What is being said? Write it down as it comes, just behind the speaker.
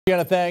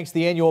Gianna, thanks.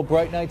 The annual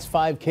Bright Nights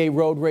 5K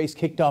road race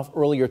kicked off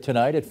earlier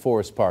tonight at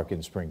Forest Park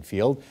in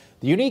Springfield.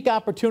 The unique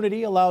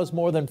opportunity allows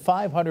more than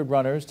 500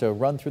 runners to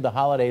run through the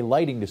holiday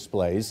lighting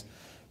displays.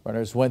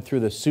 Runners went through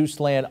the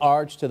Seussland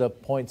Arch to the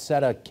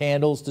Poinsettia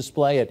Candles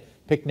display at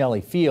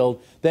Picknelly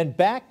Field, then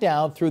back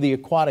down through the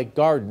Aquatic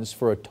Gardens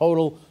for a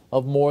total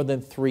of more than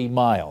 3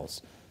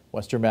 miles.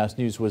 Western Mass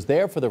News was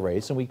there for the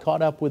race, and we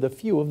caught up with a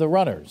few of the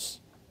runners.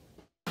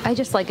 I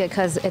just like it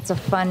because it's a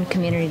fun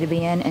community to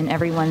be in, and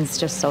everyone's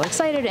just so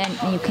excited,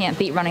 and you can't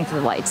beat running through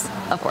the lights,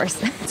 of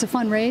course. It's a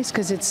fun race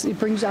because it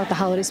brings out the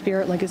holiday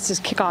spirit, like it's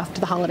just kickoff to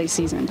the holiday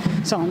season.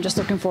 So I'm just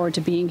looking forward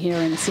to being here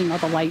and seeing all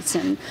the lights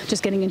and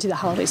just getting into the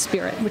holiday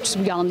spirit, which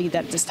we all need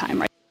that at this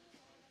time, right?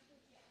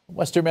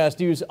 Western Mass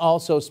News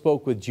also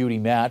spoke with Judy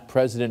Matt,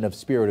 president of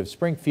Spirit of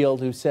Springfield,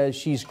 who says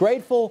she's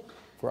grateful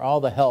for all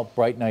the help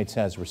Bright Nights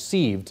has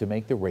received to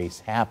make the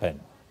race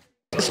happen.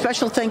 A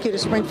special thank you to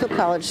Springfield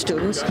College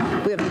students.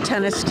 We have the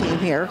tennis team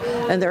here,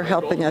 and they're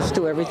helping us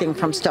do everything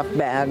from stuffed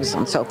bags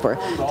and so forth.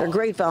 They're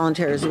great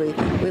volunteers. We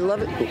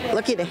love it.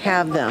 Lucky to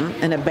have them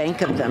and a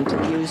bank of them to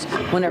use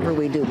whenever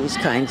we do these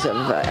kinds of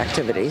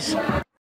activities.